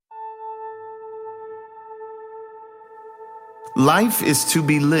Life is to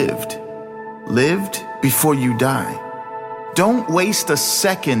be lived. Lived before you die. Don't waste a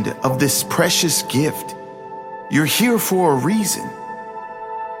second of this precious gift. You're here for a reason.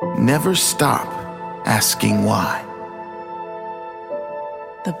 Never stop asking why.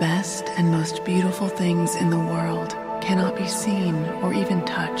 The best and most beautiful things in the world cannot be seen or even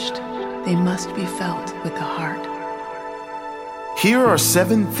touched. They must be felt with the heart. Here are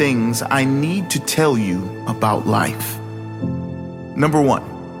 7 things I need to tell you about life. Number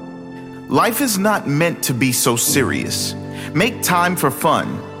 1, life is not meant to be so serious. Make time for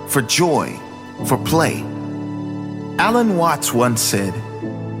fun, for joy, for play. Alan Watts once said,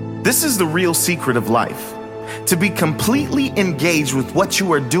 "This is the real secret of life, to be completely engaged with what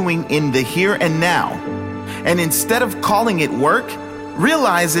you are doing in the here and now. And instead of calling it work,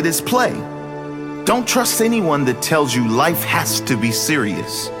 realize it is play." Don't trust anyone that tells you life has to be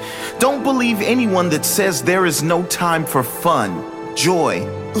serious. Don't believe anyone that says there is no time for fun, joy,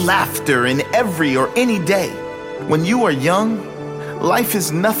 laughter in every or any day. When you are young, life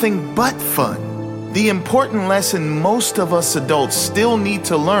is nothing but fun. The important lesson most of us adults still need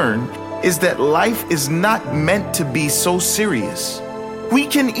to learn is that life is not meant to be so serious. We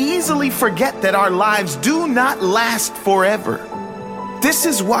can easily forget that our lives do not last forever. This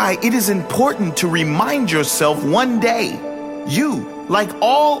is why it is important to remind yourself one day, you, like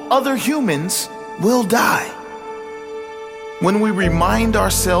all other humans, will die. When we remind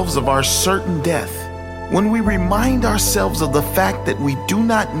ourselves of our certain death, when we remind ourselves of the fact that we do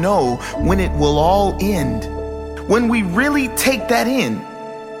not know when it will all end, when we really take that in,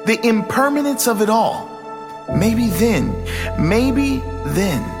 the impermanence of it all, maybe then,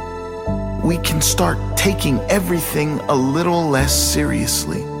 we can start taking everything a little less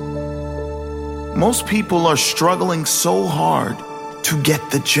seriously. Most people are struggling so hard to get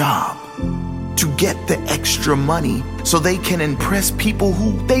the job, to get the extra money so they can impress people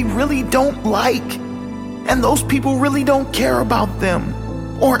who they really don't like. And those people really don't care about them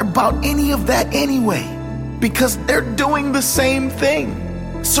or about any of that anyway, because they're doing the same thing.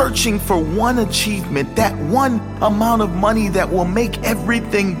 Searching for one achievement, that one amount of money that will make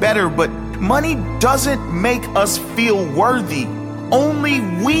everything better. But money doesn't make us feel worthy. Only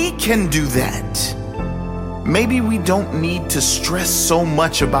we can do that. Maybe we don't need to stress so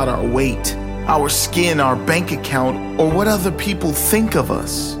much about our weight, our skin, our bank account, or what other people think of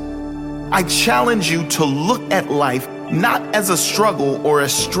us. I challenge you to look at life not as a struggle or a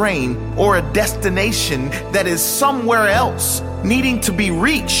strain or a destination that is somewhere else needing to be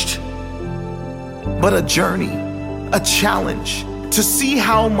reached, but a journey, a challenge to see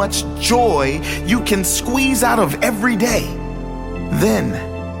how much joy you can squeeze out of every day. Then,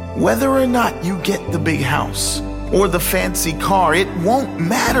 whether or not you get the big house or the fancy car, it won't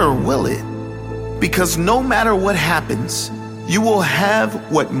matter, will it? Because no matter what happens, you will have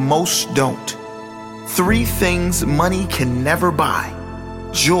what most don't. 3 things money can never buy: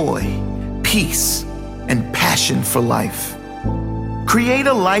 joy, peace, and passion for life. Create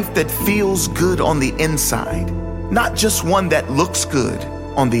a life that feels good on the inside, not just one that looks good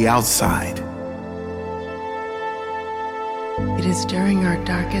on the outside. It is during our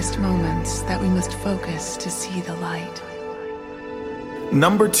darkest moments that we must focus to see the light.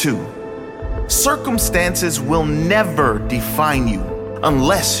 Number 2, circumstances will never define you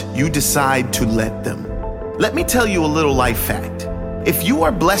unless you decide to let them. Let me tell you a little life fact. If you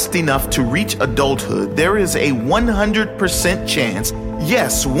are blessed enough to reach adulthood, there is a 100% chance,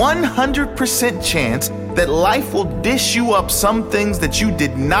 yes, 100% chance that life will dish you up some things that you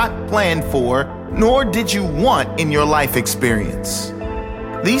did not plan for, nor did you want in your life experience.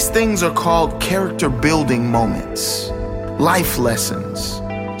 These things are called character building moments, life lessons,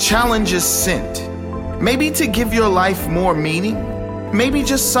 challenges sent, maybe to give your life more meaning, maybe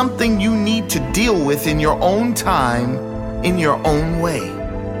just something you need to deal with in your own time, in your own way.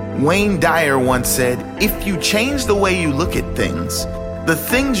 Wayne Dyer once said, "If you change the way you look at things, the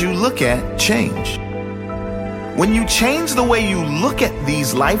things you look at change." When you change the way you look at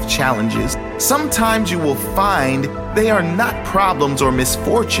these life challenges, sometimes you will find they are not problems or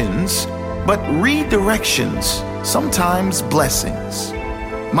misfortunes, but redirections, sometimes blessings.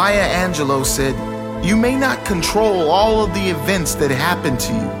 Maya Angelou said, "You may not control all of the events that happen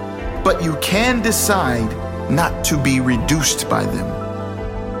to you, but you can decide not to be reduced by them."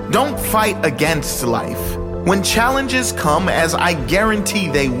 Don't fight against life. When challenges come, as I guarantee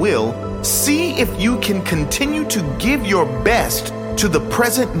they will, see if you can continue to give your best to the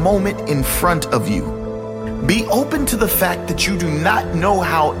present moment in front of you. Be open to the fact that you do not know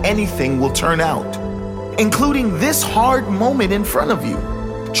how anything will turn out, including this hard moment in front of you.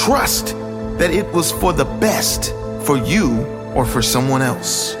 Trust that it was for the best for you or for someone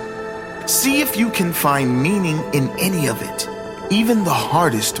else. See if you can find meaning in any of it, even the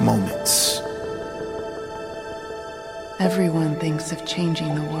hardest moments. Everyone thinks of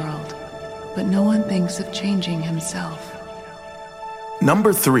changing the world, but no one thinks of changing himself.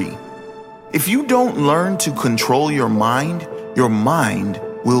 Number 3, if you don't learn to control your mind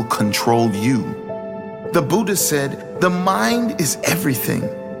will control you. The Buddha said, the mind is everything.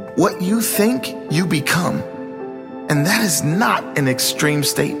 What you think, you become. And that is not an extreme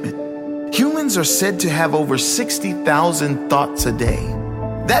statement. Humans are said to have over 60,000 thoughts a day.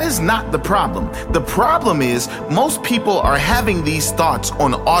 That is not the problem. The problem is most people are having these thoughts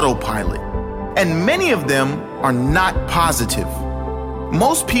on autopilot, and many of them are not positive.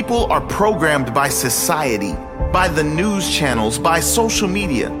 Most people are programmed by society, by the news channels, by social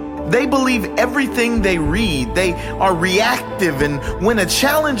media. They believe everything they read. They are reactive, and when a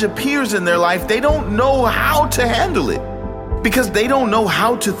challenge appears in their life, they don't know how to handle it because they don't know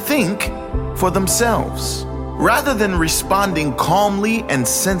how to think for themselves. Rather than responding calmly and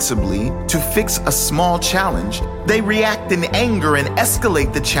sensibly to fix a small challenge, they react in anger and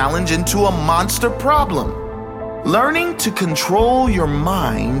escalate the challenge into a monster problem. Learning to control your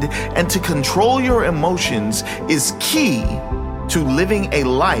mind and to control your emotions is key to living a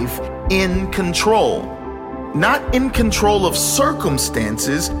life in control. Not in control of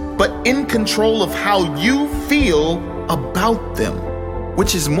circumstances, but in control of how you feel about them,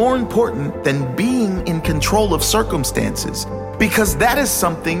 which is more important than being in control of circumstances, because that is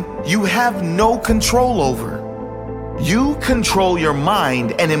something you have no control over. You control your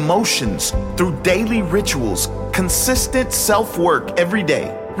mind and emotions through daily rituals, consistent self-work every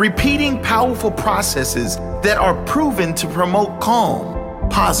day, repeating powerful processes that are proven to promote calm,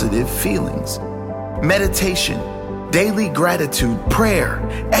 positive feelings. Meditation, daily gratitude, prayer,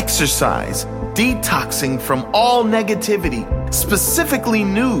 exercise, detoxing from all negativity, specifically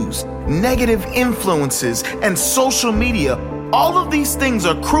news, negative influences, and social media. All of these things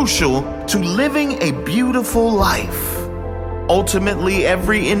are crucial to living a beautiful life. Ultimately,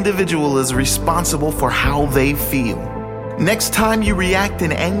 every individual is responsible for how they feel. Next time you react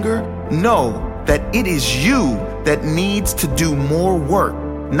in anger, know that it is you that needs to do more work,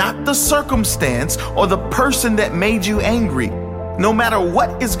 not the circumstance or the person that made you angry. No matter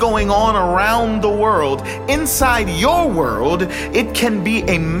what is going on around the world, inside your world, it can be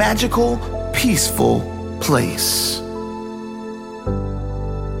a magical, peaceful place.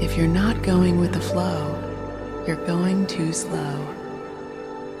 If you're not going with the flow, you're going too slow.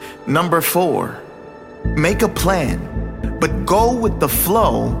 Number 4, make a plan, but go with the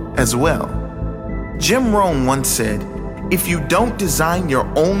flow as well. Jim Rohn once said, if you don't design your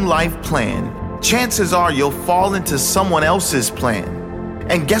own life plan, chances are you'll fall into someone else's plan.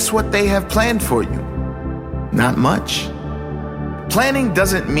 And guess what they have planned for you? Not much. Planning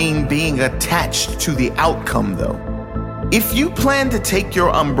doesn't mean being attached to the outcome, though. If you plan to take your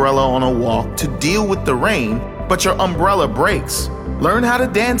umbrella on a walk to deal with the rain, but your umbrella breaks, learn how to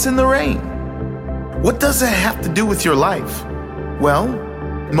dance in the rain. What does that have to do with your life? Well,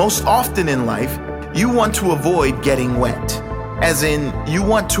 most often in life, you want to avoid getting wet. As in, you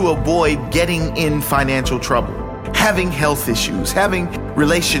want to avoid getting in financial trouble, having health issues, having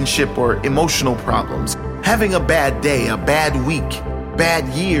relationship or emotional problems, having a bad day, a bad week, bad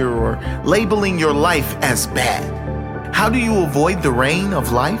year, or labeling your life as bad. How do you avoid the rain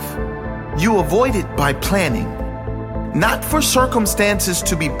of life? You avoid it by planning. Not for circumstances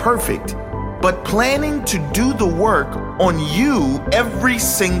to be perfect, but planning to do the work on you every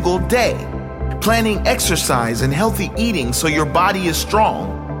single day. Planning exercise and healthy eating so your body is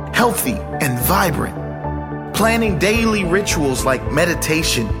strong, healthy, and vibrant. Planning daily rituals like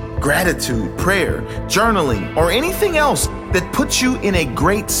meditation, gratitude, prayer, journaling, or anything else that puts you in a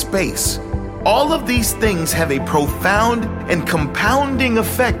great space. All of these things have a profound and compounding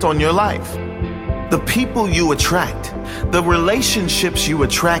effect on your life. The people you attract, the relationships you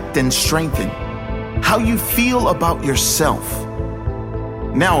attract and strengthen, how you feel about yourself.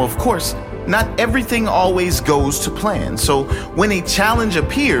 Now, of course, not everything always goes to plan. So when a challenge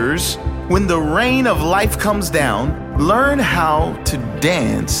appears, when the rain of life comes down, learn how to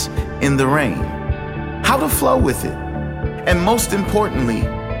dance in the rain, how to flow with it. And most importantly,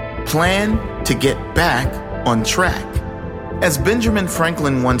 plan to get back on track. As Benjamin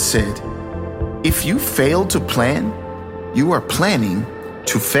Franklin once said, if you fail to plan, you are planning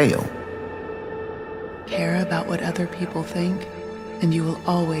to fail. Care about what other people think, and you will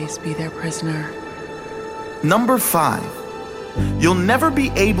always be their prisoner. Number 5, you'll never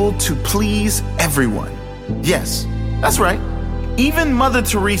be able to please everyone. Yes, that's right. Even Mother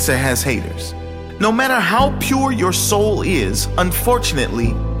Teresa has haters. No matter how pure your soul is,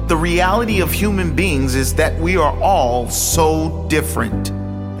 unfortunately, the reality of human beings is that we are all so different.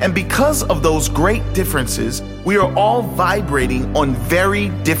 And because of those great differences, we are all vibrating on very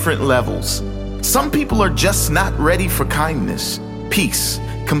different levels. Some people are just not ready for kindness, peace,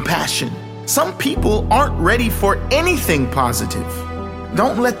 compassion. Some people aren't ready for anything positive.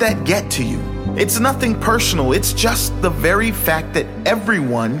 Don't let that get to you. It's nothing personal. It's just the very fact that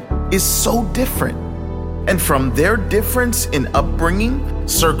everyone is so different. And from their difference in upbringing,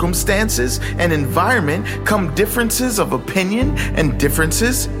 circumstances, and environment come differences of opinion and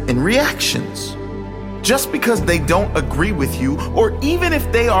differences in reactions. Just because they don't agree with you, or even if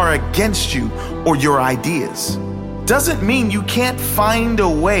they are against you or your ideas, doesn't mean you can't find a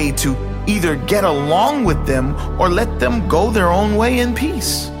way to either get along with them or let them go their own way in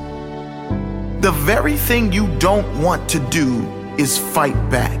peace. The very thing you don't want to do is fight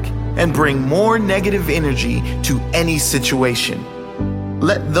back and bring more negative energy to any situation.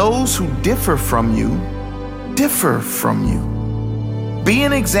 Let those who differ from you, differ from you. Be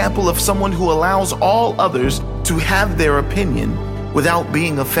an example of someone who allows all others to have their opinion without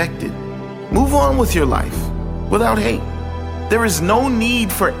being affected. Move on with your life without hate. There is no need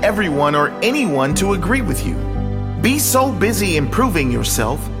for everyone or anyone to agree with you. Be so busy improving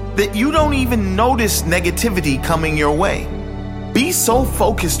yourself that you don't even notice negativity coming your way. Be so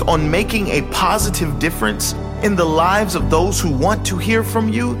focused on making a positive difference in the lives of those who want to hear from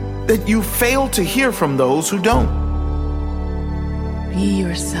you that you fail to hear from those who don't. Be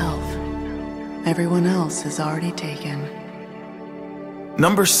yourself. Everyone else is already taken.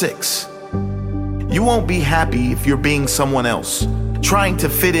 Number 6, you won't be happy if you're being someone else, trying to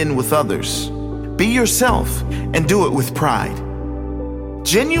fit in with others. Be yourself and do it with pride.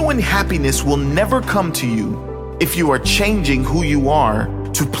 Genuine happiness will never come to you if you are changing who you are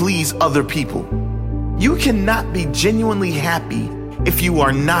to please other people. You cannot be genuinely happy if you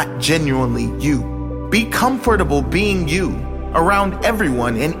are not genuinely you. Be comfortable being you around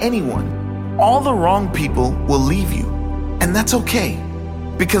everyone and anyone. All the wrong people will leave you, and that's okay,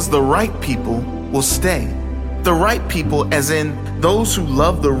 because the right people will stay. The right people, as in those who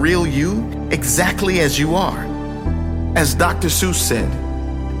love the real you exactly as you are. As Dr. Seuss said,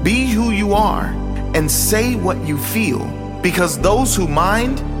 be who you are and say what you feel, because those who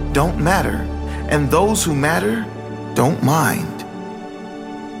mind don't matter, and those who matter don't mind.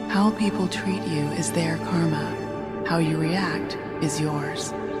 How people treat you is their karma. How you react is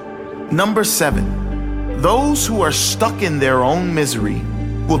yours. Number 7, those who are stuck in their own misery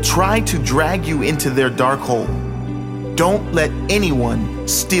will try to drag you into their dark hole. Don't let anyone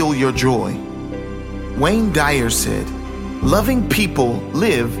steal your joy. Wayne Dyer said, loving people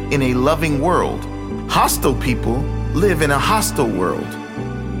live in a loving world. Hostile people live in a hostile world.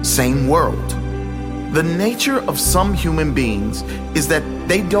 Same world. The nature of some human beings is that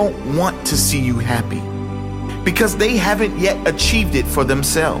they don't want to see you happy because they haven't yet achieved it for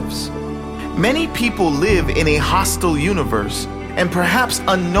themselves. Many people live in a hostile universe and perhaps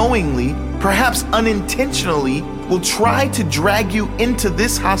unknowingly, perhaps unintentionally, will try to drag you into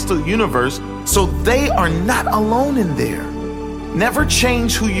this hostile universe so they are not alone in there. Never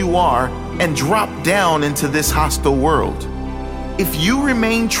change who you are and drop down into this hostile world. If you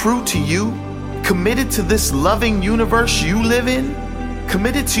remain true to you, committed to this loving universe you live in,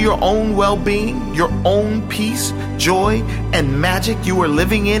 committed to your own well-being, your own peace, joy, and magic you are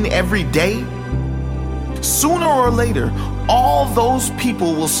living in every day, sooner or later, all those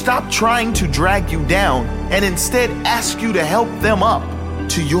people will stop trying to drag you down and instead ask you to help them up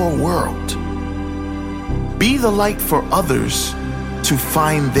to your world. Be the light for others to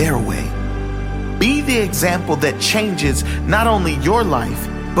find their way. Be the example that changes not only your life,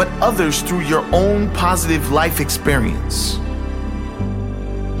 but others through your own positive life experience.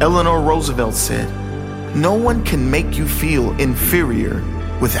 Eleanor Roosevelt said, "No one can make you feel inferior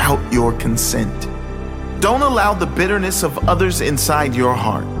without your consent." Don't allow the bitterness of others inside your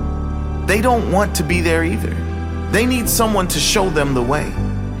heart. They don't want to be there either. They need someone to show them the way.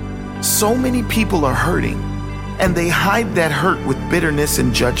 So many people are hurting, and they hide that hurt with bitterness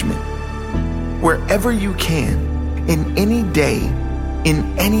and judgment. Wherever you can, in any day, in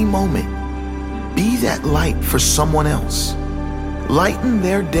any moment, be that light for someone else. Lighten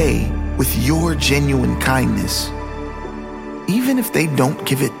their day with your genuine kindness. Even if they don't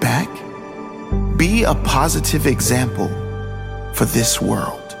give it back, be a positive example for this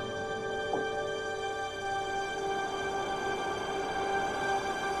world.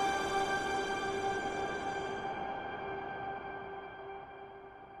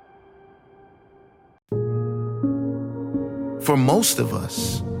 For most of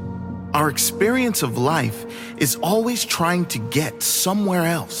us, Our experience of life is always trying to get somewhere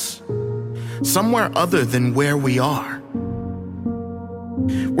else, somewhere other than where we are.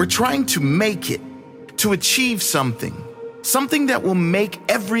 We're trying to make it, to achieve something that will make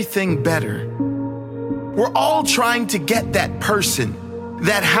everything better. We're all trying to get that person,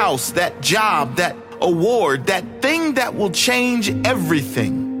 that house, that job, that award, that thing that will change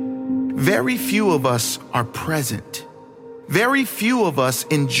everything. Very few of us are present. Very few of us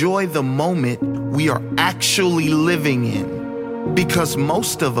enjoy the moment we are actually living in, because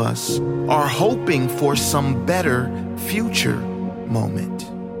most of us are hoping for some better future moment.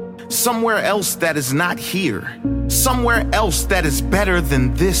 Somewhere else that is not here. Somewhere else that is better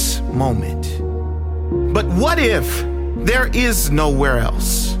than this moment. But what if there is nowhere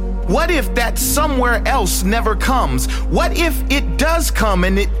else? What if that somewhere else never comes? What if it does come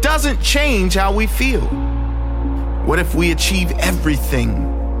and it doesn't change how we feel? What if we achieve everything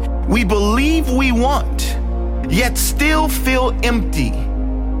we believe we want, yet still feel empty?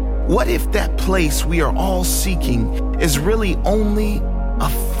 What if that place we are all seeking is really only a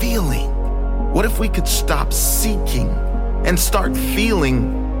feeling? What if we could stop seeking and start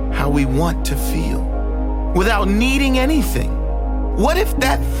feeling how we want to feel without needing anything? What if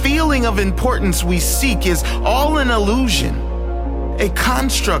that feeling of importance we seek is all an illusion, a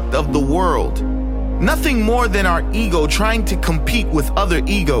construct of the world? Nothing more than our ego trying to compete with other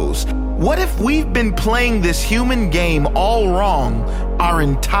egos. What if we've been playing this human game all wrong our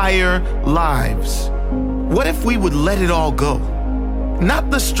entire lives? What if we would let it all go?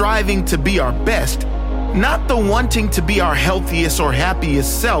 Not the striving to be our best, not the wanting to be our healthiest or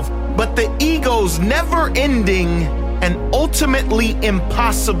happiest self, but the ego's never-ending and ultimately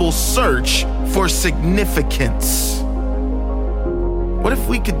impossible search for significance. What if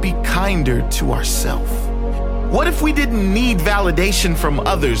we could be kinder to ourselves? What if we didn't need validation from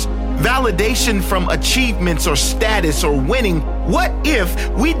others, validation from achievements or status or winning? What if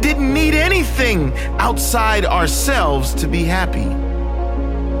we didn't need anything outside ourselves to be happy?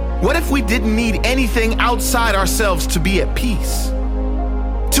 What if we didn't need anything outside ourselves to be at peace?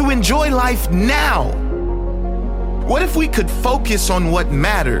 To enjoy life now? What if we could focus on what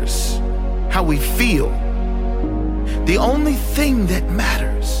matters, how we feel? The only thing that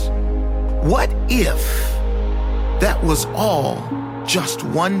matters. What if that was all just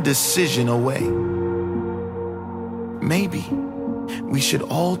one decision away? Maybe we should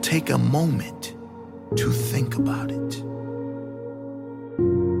all take a moment to think about it.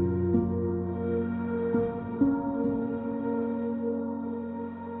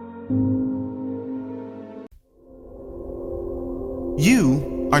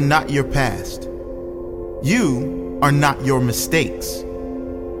 You are not your past. You are not your mistakes.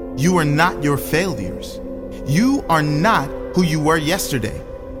 You are not your failures. You are not who you were yesterday.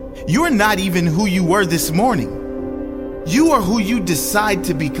 You are not even who you were this morning. You are who you decide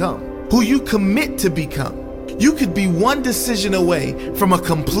to become, who you commit to become. You could be one decision away from a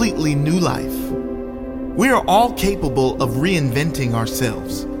completely new life. We are all capable of reinventing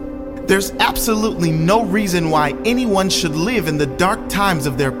ourselves. There's absolutely no reason why anyone should live in the dark times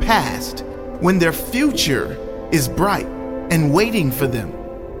of their past when their future is bright and waiting for them.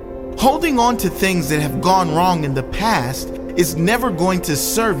 Holding on to things that have gone wrong in the past is never going to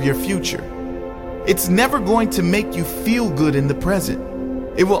serve your future. It's never going to make you feel good in the present.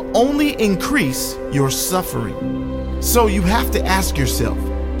 It will only increase your suffering. So you have to ask yourself,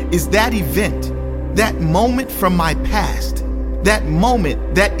 is that event, that moment from my past, that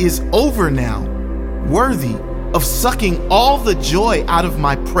moment that is over now, worthy of sucking all the joy out of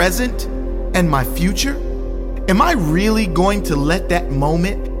my present and my future? Am I really going to let that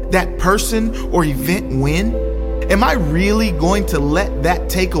moment, that person or event win? Am I really going to let that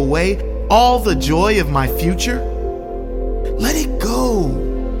take away all the joy of my future? Let it go.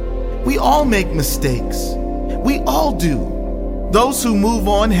 We all make mistakes. We all do. Those who move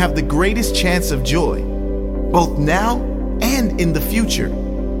on have the greatest chance of joy, both now and in the future.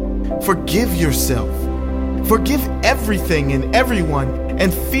 Forgive yourself. Forgive everything and everyone,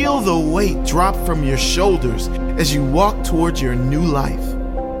 and feel the weight drop from your shoulders as you walk towards your new life.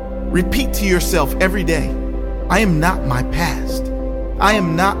 Repeat to yourself every day, I am not my past. I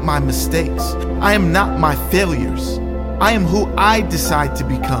am not my mistakes. I am not my failures. I am who I decide to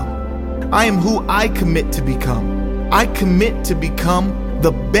become. I am who I commit to become. I commit to become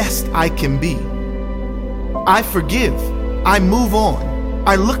the best I can be. I forgive. I move on.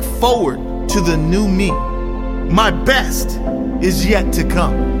 I look forward to the new me. My best is yet to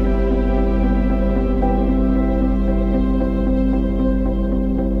come.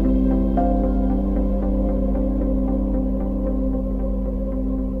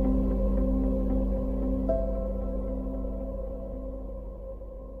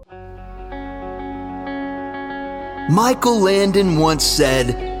 Michael Landon once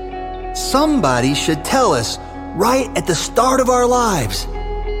said, "Somebody should tell us right at the start of our lives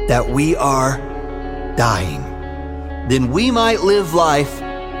that we are dying. Then we might live life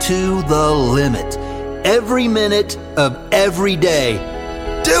to the limit, every minute of every day.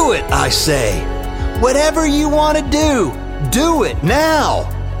 Do it, I say. Whatever you want to do it now.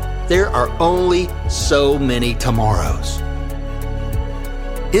 There are only so many tomorrows."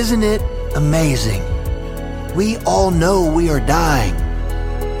 Isn't it amazing? We all know we are dying.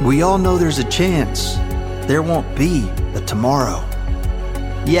 We all know there's a chance there won't be a tomorrow.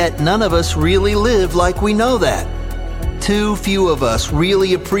 Yet none of us really live like we know that. Too few of us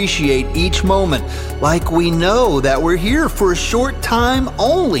really appreciate each moment like we know that we're here for a short time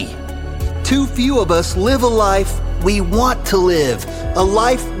only. Too few of us live a life we want to live, a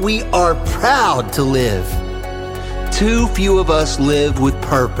life we are proud to live. Too few of us live with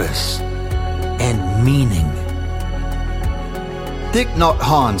purpose and meaning. Thich Nhat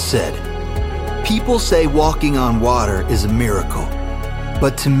Hanh said, "People say walking on water is a miracle,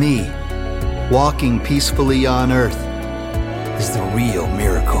 but to me, walking peacefully on earth is the real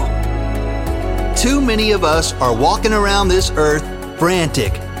miracle." Too many of us are walking around this earth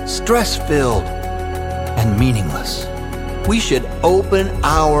frantic, stress-filled, and meaningless. We should open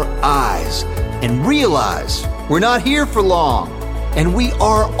our eyes and realize we're not here for long, and we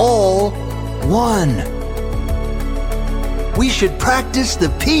are all one. We should practice the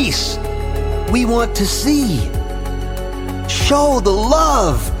peace we want to see, show the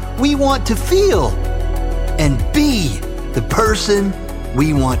love we want to feel, and be the person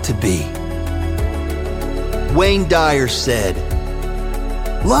we want to be. Wayne Dyer said,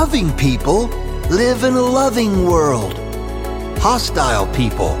 "Loving people live in a loving world. Hostile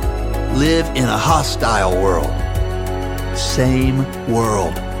people live in a hostile world." Same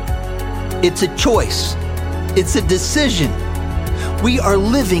world. It's a choice. It's a decision. We are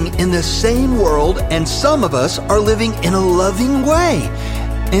living in the same world, and some of us are living in a loving way,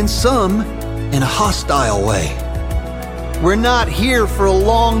 and some in a hostile way. We're not here for a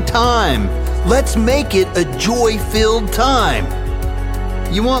long time. Let's make it a joy-filled time.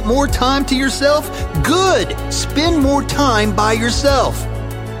 You want more time to yourself? Good! Spend more time by yourself.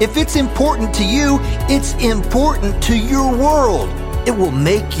 If it's important to you, it's important to your world. It will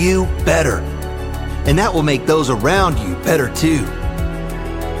make you better. And that will make those around you better too.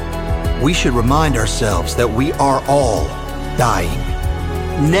 We should remind ourselves that we are all dying.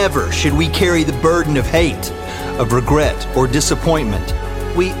 Never should we carry the burden of hate, of regret, or disappointment.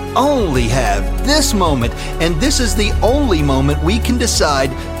 We only have this moment, and this is the only moment we can decide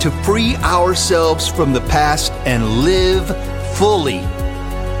to free ourselves from the past and live fully.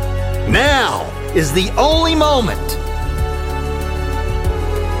 Now is the only moment.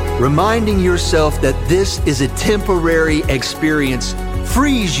 Reminding yourself that this is a temporary experience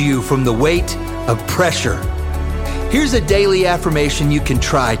frees you from the weight of pressure. Here's a daily affirmation you can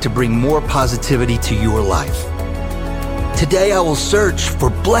try to bring more positivity to your life. Today I will search for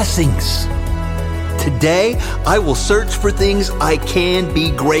blessings. Today I will search for things I can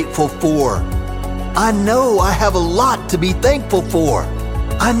be grateful for. I know I have a lot to be thankful for.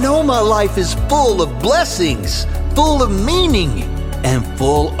 I know my life is full of blessings, full of meaning, and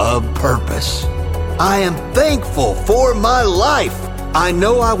full of purpose. I am thankful for my life. I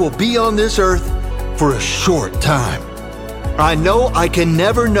know I will be on this earth for a short time. I know I can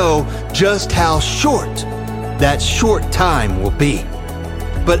never know just how short that short time will be.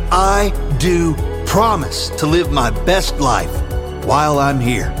 But I do promise to live my best life while I'm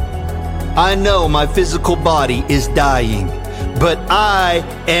here. I know my physical body is dying, but I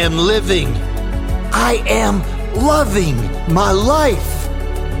am living. I am loving my life.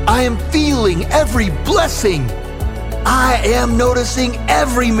 I am feeling every blessing. I am noticing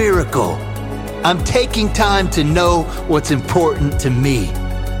every miracle. I'm taking time to know what's important to me.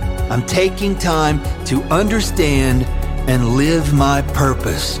 I'm taking time to understand and live my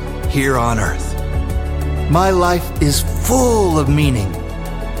purpose here on earth. My life is full of meaning.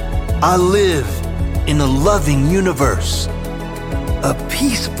 I live in a loving universe, a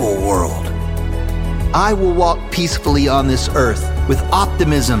peaceful world. I will walk peacefully on this earth with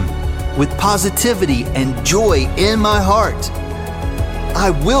optimism, with positivity and joy in my heart. I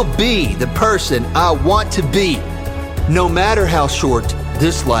will be the person I want to be, no matter how short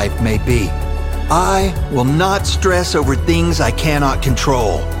this life may be. I will not stress over things I cannot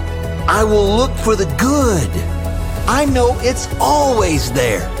control. I will look for the good. I know it's always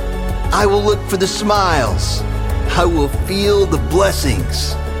there. I will look for the smiles. I will feel the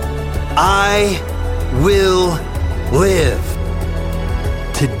blessings. I will live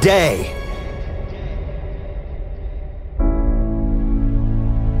today.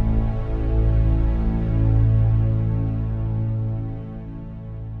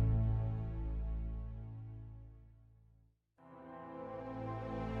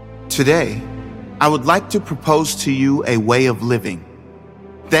 Today, I would like to propose to you a way of living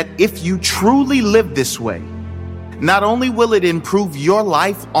that if you truly live this way, not only will it improve your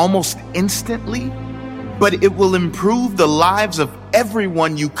life almost instantly, but it will improve the lives of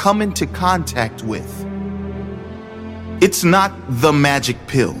everyone you come into contact with. It's not the magic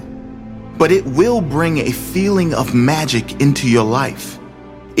pill, but it will bring a feeling of magic into your life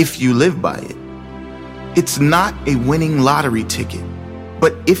if you live by it. It's not a winning lottery ticket,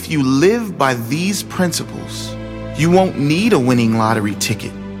 but if you live by these principles, you won't need a winning lottery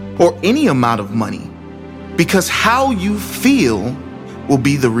ticket or any amount of money, because how you feel will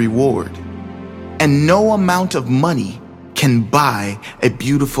be the reward. And no amount of money can buy a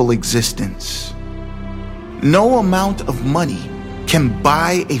beautiful existence. No amount of money can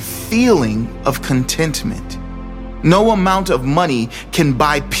buy a feeling of contentment. No amount of money can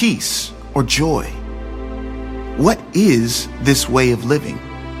buy peace or joy. What is this way of living?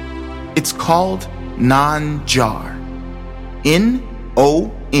 It's called non-jar.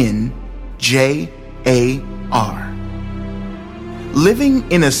 N-O-N-J-A-R. Living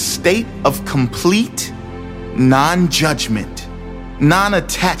in a state of complete non-judgment,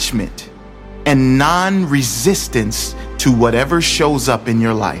 non-attachment, and non-resistance to whatever shows up in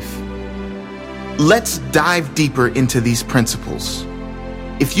your life. Let's dive deeper into these principles.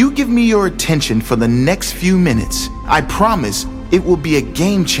 If you give me your attention for the next few minutes, I promise it will be a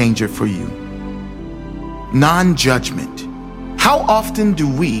game changer for you. Non-judgment. How often do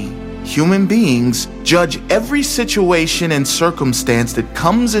we, human beings, judge every situation and circumstance that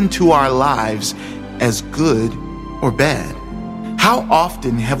comes into our lives as good or bad? How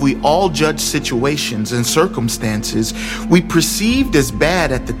often have we all judged situations and circumstances we perceived as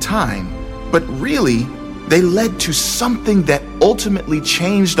bad at the time, but really they led to something that ultimately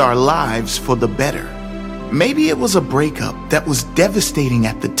changed our lives for the better? Maybe it was a breakup that was devastating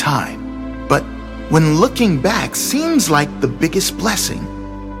at the time, but when looking back seems like the biggest blessing.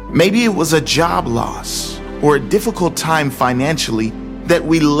 Maybe it was a job loss or a difficult time financially that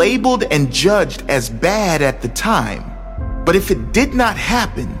we labeled and judged as bad at the time. But if it did not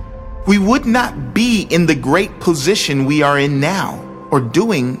happen, we would not be in the great position we are in now or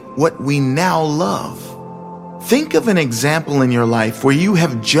doing what we now love. Think of an example in your life where you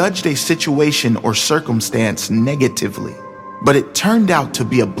have judged a situation or circumstance negatively, but it turned out to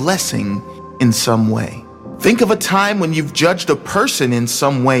be a blessing in some way. Think of a time when you've judged a person in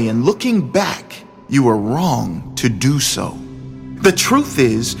some way and looking back, you were wrong to do so. The truth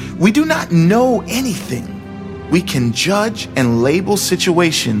is, we do not know anything. We can judge and label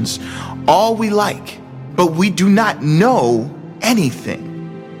situations all we like, but we do not know anything.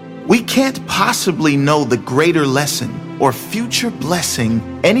 We can't possibly know the greater lesson or future blessing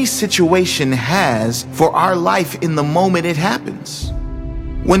any situation has for our life in the moment it happens.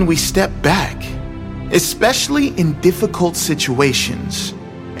 When we step back, especially in difficult situations,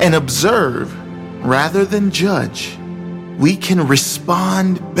 and observe rather than judge, we can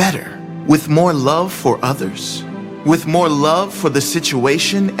respond better with more love for others, with more love for the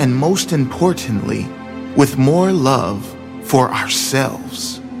situation, and most importantly, with more love for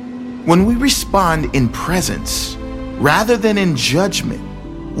ourselves. When we respond in presence rather than in judgment,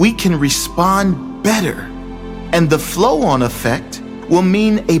 we can respond better, and the flow-on effect will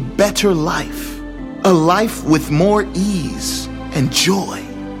mean a better life, a life with more ease and joy.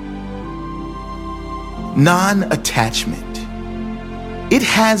 Non-attachment. It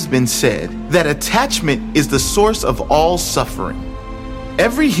has been said that attachment is the source of all suffering.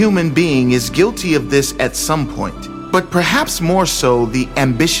 Every human being is guilty of this at some point, but perhaps more so the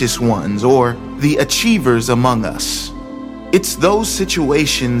ambitious ones or the achievers among us. It's those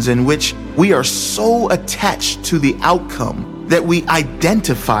situations in which we are so attached to the outcome that we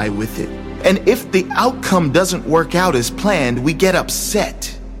identify with it. And if the outcome doesn't work out as planned, we get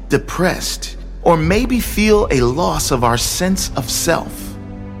upset, depressed, or maybe feel a loss of our sense of self.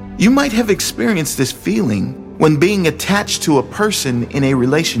 You might have experienced this feeling when being attached to a person in a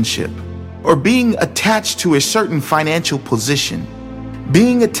relationship, or being attached to a certain financial position,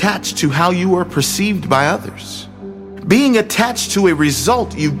 being attached to how you are perceived by others, being attached to a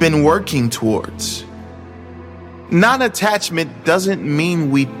result you've been working towards. Non-attachment doesn't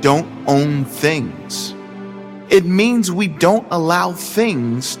mean we don't own things. It means we don't allow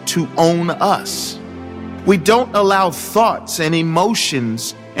things to own us. We don't allow thoughts and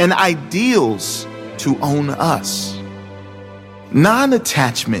emotions and ideals to own us.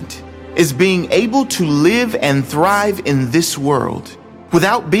 Non-attachment is being able to live and thrive in this world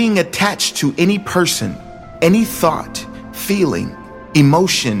without being attached to any person, any thought, feeling,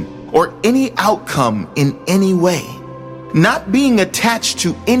 emotion, or any outcome in any way. Not being attached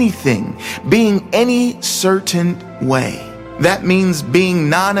to anything, being any certain way. That means being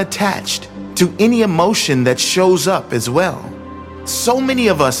non-attached to any emotion that shows up as well. So many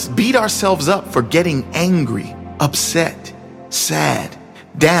of us beat ourselves up for getting angry, upset, sad,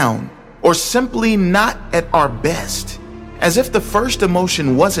 down, or simply not at our best. As if the first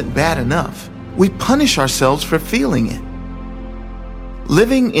emotion wasn't bad enough, we punish ourselves for feeling it.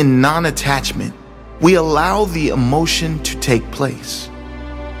 Living in non-attachment, we allow the emotion to take place,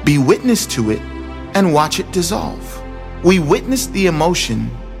 be witness to it, and watch it dissolve. We witness the emotion,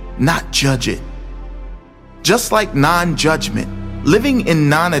 not judge it. Just like non-judgment, living in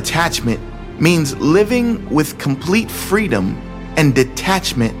non-attachment means living with complete freedom and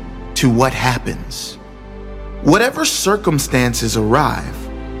detachment to what happens. Whatever circumstances arrive,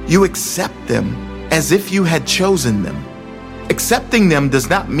 you accept them as if you had chosen them. Accepting them does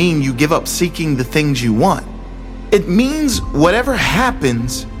not mean you give up seeking the things you want. It means whatever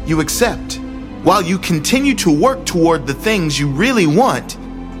happens, you accept, while you continue to work toward the things you really want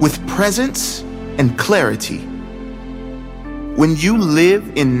with presence and clarity. When you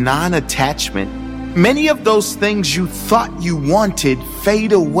live in non-attachment, many of those things you thought you wanted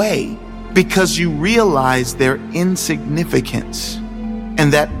fade away because you realize their insignificance,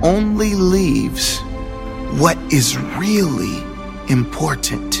 and that only leaves what is really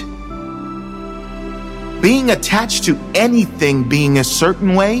important. Being attached to anything being a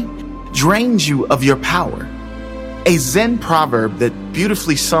certain way drains you of your power. A Zen proverb that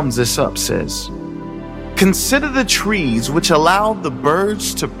beautifully sums this up says, "Consider the trees which allow the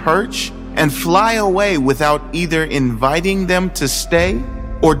birds to perch and fly away without either inviting them to stay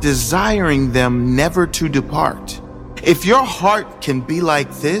or desiring them never to depart. If your heart can be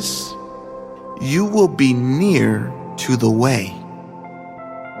like this, you will be near to the way."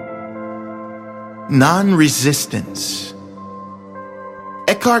 Non-resistance.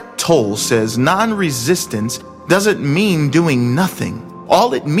 Eckhart Tolle says non-resistance doesn't mean doing nothing.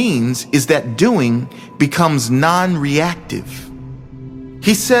 All it means is that doing becomes non-reactive.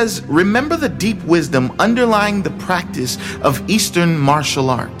 He says, remember the deep wisdom underlying the practice of Eastern martial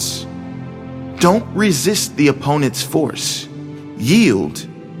arts. Don't resist the opponent's force. Yield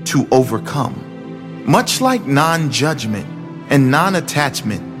to overcome. Much like non-judgment and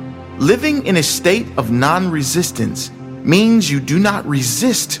non-attachment, living in a state of non-resistance means you do not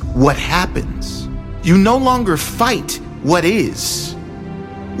resist what happens. You no longer fight what is.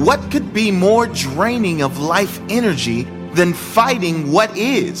 What could be more draining of life energy than fighting what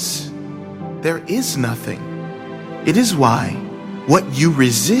is? There is nothing. It is why what you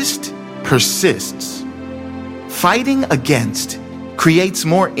resist persists. Fighting against creates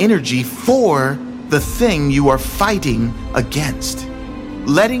more energy for the thing you are fighting against.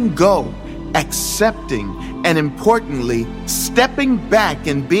 Letting go, accepting, and importantly, stepping back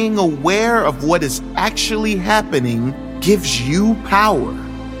and being aware of what is actually happening gives you power.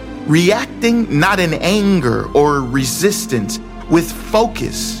 Reacting not in anger or resistance, with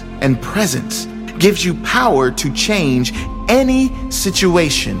focus and presence, gives you power to change any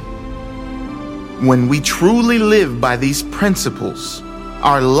situation. When we truly live by these principles,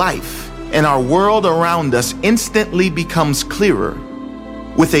 our life and our world around us instantly becomes clearer,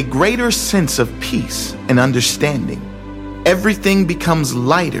 with a greater sense of peace and understanding. Everything becomes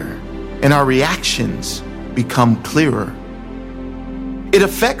lighter and our reactions become clearer. It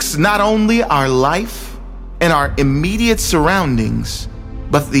affects not only our life and our immediate surroundings,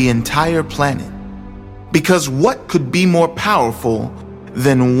 but the entire planet. Because what could be more powerful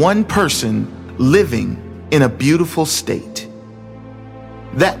than one person living in a beautiful state?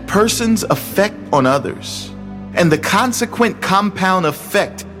 That person's effect on others and the consequent compound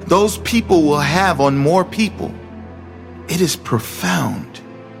effect those people will have on more people. It is profound.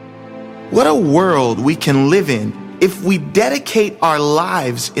 What a world we can live in if we dedicate our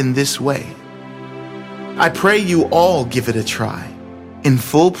lives in this way. I pray you all give it a try, in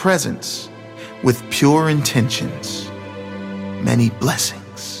full presence, with pure intentions. Many blessings.